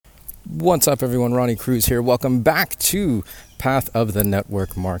What's up, everyone? Ronnie Cruz here. Welcome back to Path of the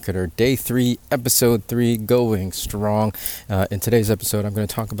Network Marketer, Day 3, Episode 3, going strong. In today's episode, I'm going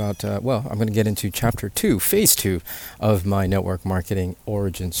to talk about, I'm going to get into Chapter 2, Phase 2 of my network marketing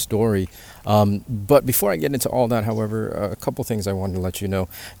origin story. But before I get into all that, however, a couple things I wanted to let you know.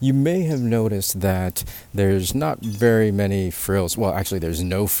 You may have noticed that there's not very many frills. Well, actually, there's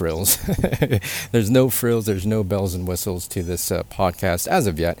no frills. There's no frills. There's no bells and whistles to this podcast as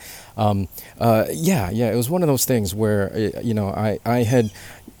of yet. It was one of those things where, I had,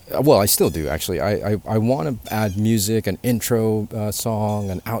 I still do actually. I want to add music, an intro song,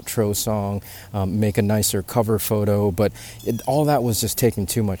 an outro song, make a nicer cover photo, but all that was just taking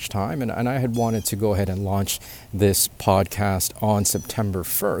too much time. And I had wanted to go ahead and launch this podcast on September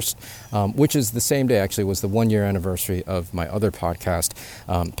 1st, which is the same day, actually, was the 1-year anniversary of my other podcast,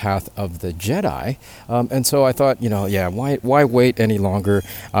 Path of the Jedi. And so I thought, why wait any longer?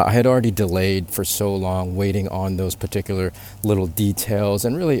 I had already delayed for so long, waiting on those particular little details,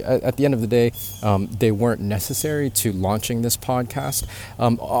 and really, at the end of the day, they weren't necessary to launching this podcast.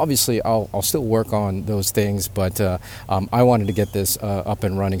 Obviously, I'll still work on those things, but I wanted to get this up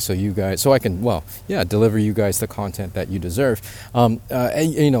and running so I can deliver you guys the content that you deserve.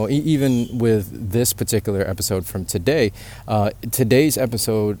 Even with this particular episode from today, today's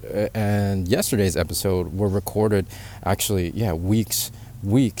episode and yesterday's episode were recorded actually,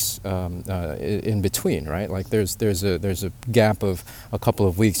 weeks in between, right? Like there's a gap of a couple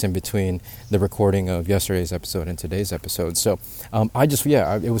of weeks in between the recording of yesterday's episode and today's episode. So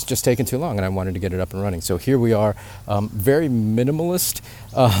it was just taking too long, and I wanted to get it up and running. So here we are, very minimalist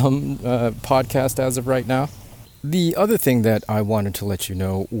podcast as of right now. The other thing that I wanted to let you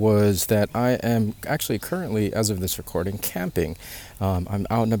know was that I am actually currently, as of this recording, camping. I'm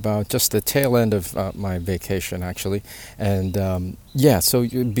out and about, just the tail end of my vacation, actually. And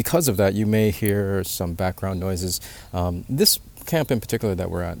because of that, you may hear some background noises. This camp in particular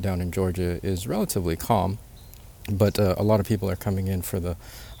that we're at down in Georgia is relatively calm, but a lot of people are coming in for the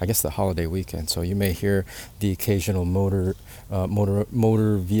holiday weekend. So you may hear the occasional motor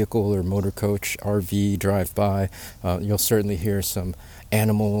vehicle or motor coach, RV drive by. You'll certainly hear some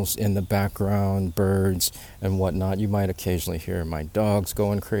animals in the background, birds and whatnot. You might occasionally hear my dogs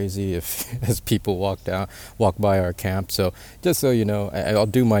going crazy as people walk by our camp. So just so you know, I'll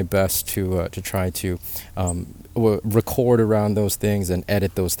do my best to try to record around those things and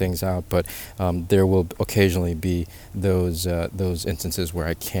edit those things out. But there will occasionally be those instances where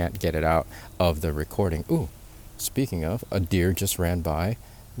I can't get it out of the recording. Ooh, speaking of, a deer just ran by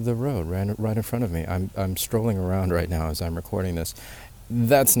the road, ran right in front of me. I'm strolling around right now as I'm recording this.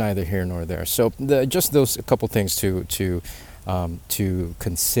 That's neither here nor there. So just those a couple things to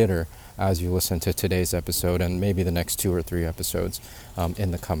consider as you listen to today's episode and maybe the next 2 or 3 episodes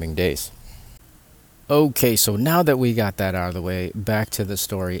in the coming days. Okay, so now that we got that out of the way, back to the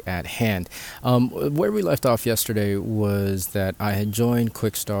story at hand. Where we left off yesterday was that I had joined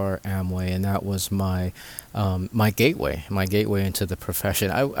Quickstar Amway, and that was my gateway into the profession.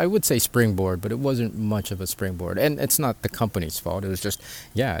 I would say springboard, but it wasn't much of a springboard. And it's not the company's fault. It was just,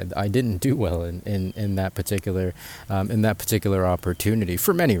 I didn't do well in that particular opportunity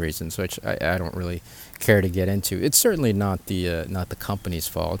for many reasons, which I don't really care to get into. It's certainly not the company's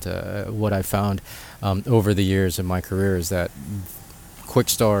fault. What I found over the years in my career is that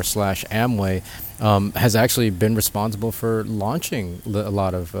Quickstar/Amway has actually been responsible for launching a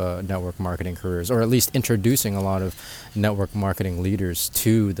lot of network marketing careers, or at least introducing a lot of network marketing leaders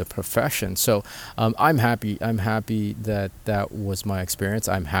to the profession. So I'm happy that was my experience.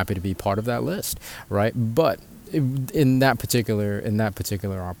 I'm happy to be part of that list, right? But in that particular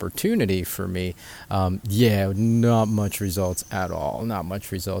opportunity for me, not much results at all. Not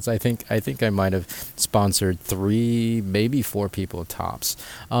much results. I think I might have sponsored 3, maybe 4 people tops.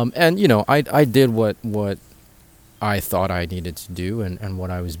 I did what I thought I needed to do, and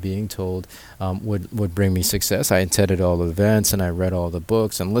what I was being told would bring me success. I attended all the events, and I read all the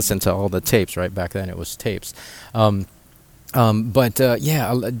books, and listened to all the tapes. Right back then, it was tapes. I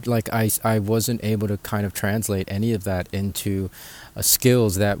wasn't able to kind of translate any of that into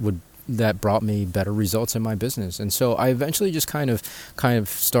skills that brought me better results in my business. And so I eventually just kind of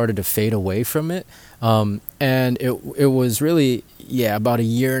started to fade away from it. And it was really, about a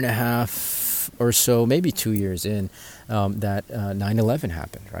year and a half or so, maybe 2 years in, that 9/11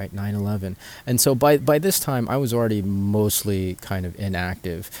 happened, right? 9/11, and so by this time I was already mostly kind of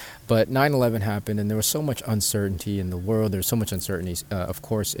inactive. But 9/11 happened, and there was so much uncertainty in the world. There's so much uncertainty, of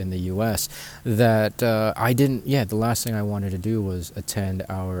course, in the U.S. that I didn't. Yeah, the last thing I wanted to do was attend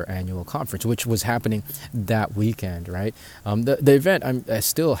our annual conference, which was happening that weekend, right? The event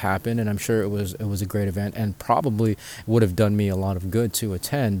still happened, and I'm sure it was a great event, and probably would have done me a lot of good to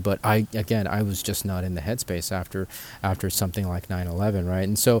attend. But I was just not in the headspace after something like 9/11, right?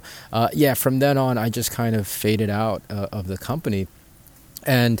 And so, from then on, I just kind of faded out of the company.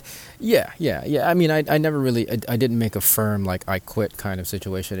 And I mean, I never really, I didn't make a firm like I quit kind of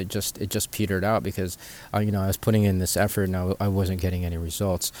situation. It just petered out because, I was putting in this effort and I wasn't getting any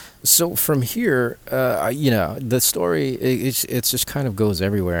results. So from here, the story it's just kind of goes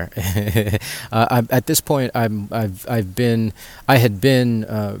everywhere. At this point, I had been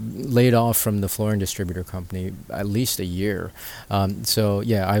laid off from the flooring distributor company at least a year. I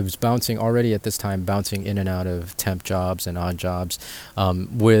was bouncing at this time, bouncing in and out of temp jobs and odd jobs.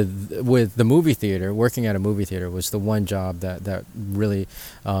 With the movie theater, working at a movie theater was the one job that really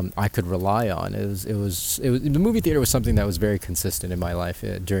I could rely on. The movie theater was something that was very consistent in my life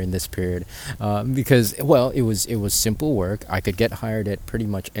during this period because it was simple work. I could get hired at pretty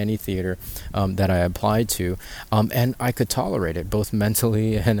much any theater that I applied to, and I could tolerate it both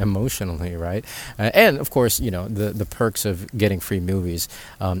mentally and emotionally, right? And of course, the perks of getting free movies.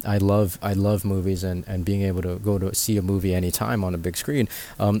 I love movies, and being able to go to see a movie anytime on a big screen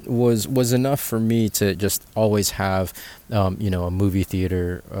was enough for me to just always have a movie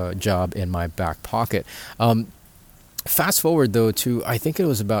theater job in my back pocket. Fast forward though to, I think it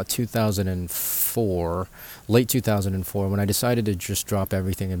was about 2004, late 2004, when I decided to just drop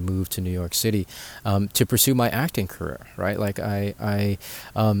everything and move to New York City to pursue my acting career, right? Like I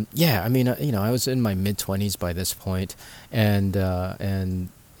was in my mid-20s by this point, and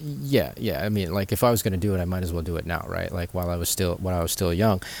I mean, like, if I was going to do it, I might as well do it now, right? Like, while I was still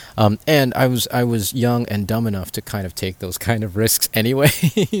young, and I was young and dumb enough to kind of take those kind of risks anyway.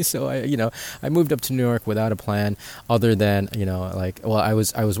 So I moved up to New York without a plan, other than I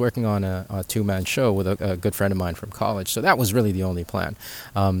was working on a two-man show with a good friend of mine from college, so that was really the only plan.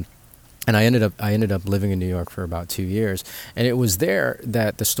 And I ended up living in New York for about 2 years, and it was there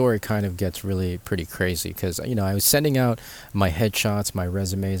that the story kind of gets really pretty crazy because I was sending out my headshots, my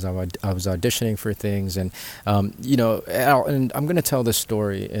resumes, I was auditioning for things, and and I'm going to tell this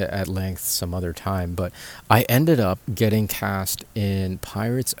story at length some other time, but I ended up getting cast in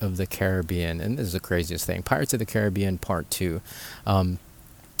Pirates of the Caribbean, and this is the craziest thing, Pirates of the Caribbean Part 2.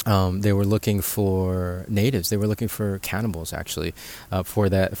 They were looking for natives. They were looking for cannibals, actually, for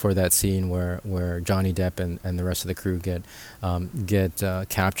that scene where Johnny Depp and the rest of the crew get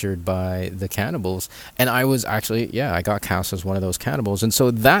captured by the cannibals. And I was actually, I got cast as one of those cannibals. And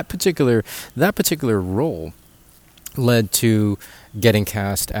so that particular role led to getting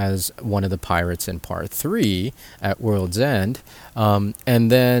cast as one of the pirates in Part 3 at World's End. And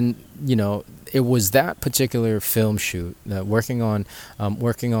then, it was that particular film shoot, working on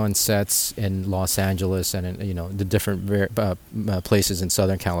sets in Los Angeles and in, the different places in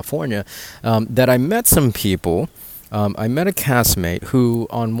Southern California, that I met some people. I met a castmate who,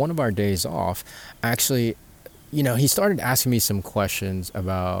 on one of our days off, actually, he started asking me some questions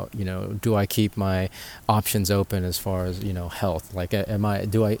about, do I keep my options open as far as, health? Like, am I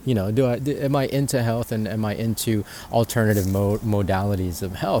into health, and am I into alternative modalities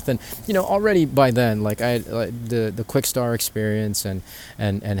of health? And, already by then, like, the Quickstar experience and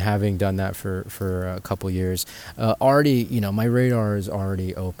having done that for a couple years, already, my radar is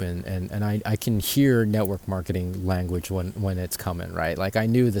already open, and I can hear network marketing language when it's coming, right? Like, I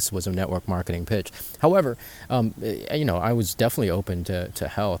knew this was a network marketing pitch. However, I was definitely open to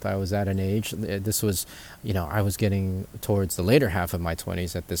health. I was at an age, this was, I was getting towards the later half of my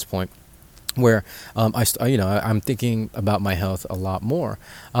 20s at this point, where I'm thinking about my health a lot more,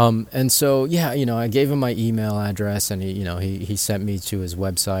 and so I gave him my email address, and he sent me to his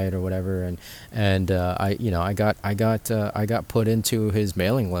website or whatever, and I got put into his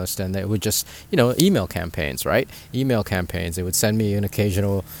mailing list, and they would just email campaigns, right? Email campaigns. They would send me an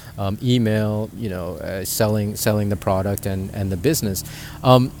occasional email, selling the product and the business,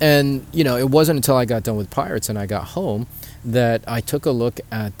 and it wasn't until I got done with Pirates and I got home that I took a look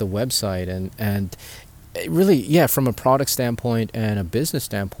at the website, and it really, from a product standpoint and a business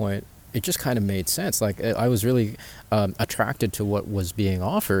standpoint, it just kind of made sense. Like, I was really attracted to what was being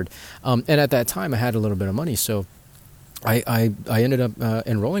offered, and at that time I had a little bit of money, so I ended up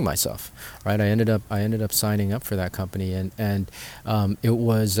enrolling myself, right? I ended up signing up for that company, and it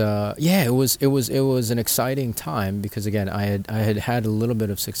was it was an exciting time because again I had a little bit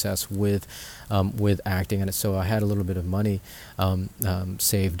of success with acting, and so I had a little bit of money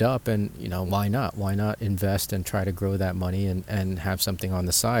saved up, and why not invest and try to grow that money and have something on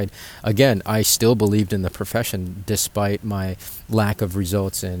the side. Again, I still believed in the profession despite my lack of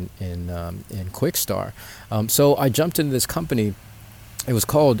results in Quickstar. So I jumped into this company. It was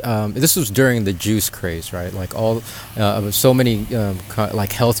called. This was during the juice craze, right? Like so many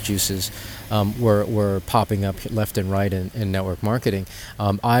like health juices were popping up left and right in network marketing.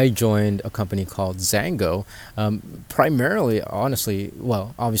 I joined a company called Zango, primarily, honestly,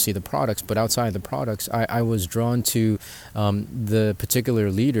 well, obviously the products, but outside the products, I was drawn to the particular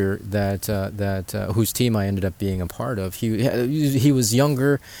leader that whose team I ended up being a part of. He was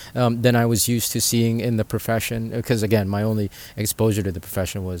younger than I was used to seeing in the profession because again, my only exposure to the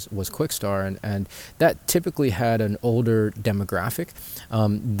profession was Quickstar, and that typically had an older demographic.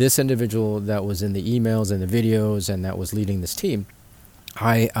 This individual that was in the emails and the videos and that was leading this team,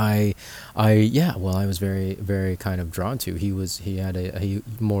 I was very, very kind of drawn to. He had a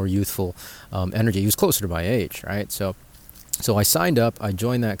more youthful energy. He was closer to my age, right? So I signed up. I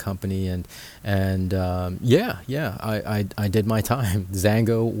joined that company, and I did my time.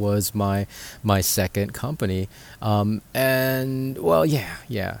 Zango was my second company, and well, yeah.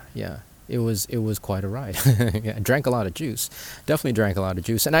 It was quite a ride. I drank a lot of juice. Definitely drank a lot of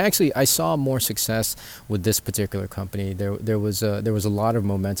juice. And I saw more success with this particular company. There was a lot of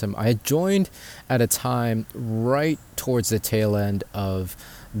momentum. I had joined at a time right towards the tail end of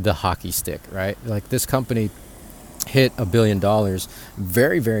the hockey stick, right? Like this company hit $1 billion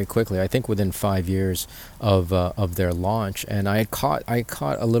very, very quickly. I think within 5 years of their launch, and I caught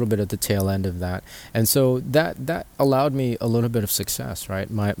a little bit at the tail end of that, and so that allowed me a little bit of success. Right,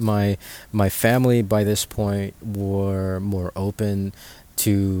 my family by this point were more open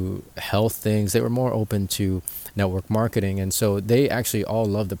to health things. They were more open to network marketing, and so they actually all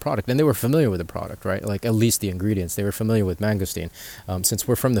loved the product, and they were familiar with the product, right? Like at least the ingredients. They were familiar with mangosteen. Since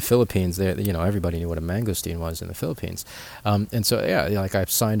we're from the Philippines, everybody knew what a mangosteen was in the Philippines, and so like I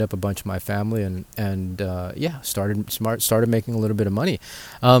signed up a bunch of my family, and started making a little bit of money.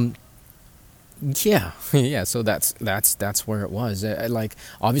 Yeah. So that's where it was. Like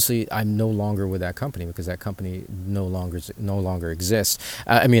obviously, I'm no longer with that company because that company no longer exists.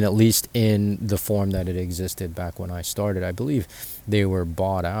 I mean, at least in the form that it existed back when I started. I believe they were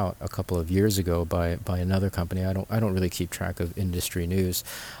bought out a couple of years ago by another company. I don't really keep track of industry news.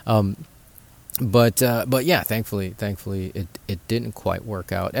 But yeah, thankfully it didn't quite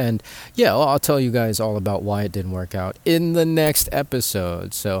work out, and yeah, I'll tell you guys all about why it didn't work out in the next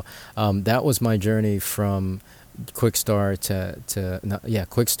episode. So that was my journey from Quickstar to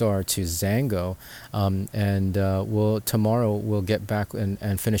Zango, and tomorrow we'll get back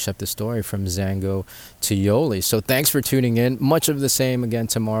and finish up the story from Zango to Yoli. So thanks for tuning in. Much of the same again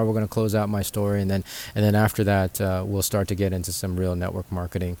tomorrow. We're going to close out my story, and then after that we'll start to get into some real network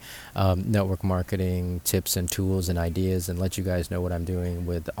marketing tips and tools and ideas, and let you guys know what I'm doing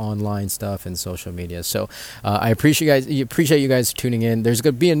with online stuff and social media. So I appreciate you guys tuning in. There's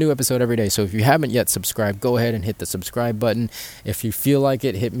going to be a new episode every day, so if you haven't yet subscribed, go ahead and hit the subscribe button. If you feel like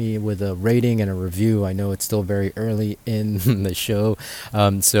it, hit me with a rating and a review. I know it's still very early in the show, I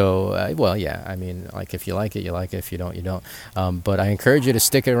mean, like if you like it, you like it. If you don't, you don't. But I encourage you to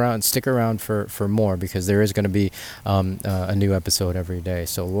stick around for more, because there is going to be a new episode every day.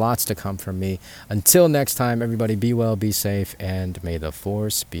 So lots to come from me. Until next time, everybody, be well, be safe, and may the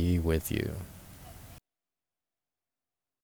force be with you.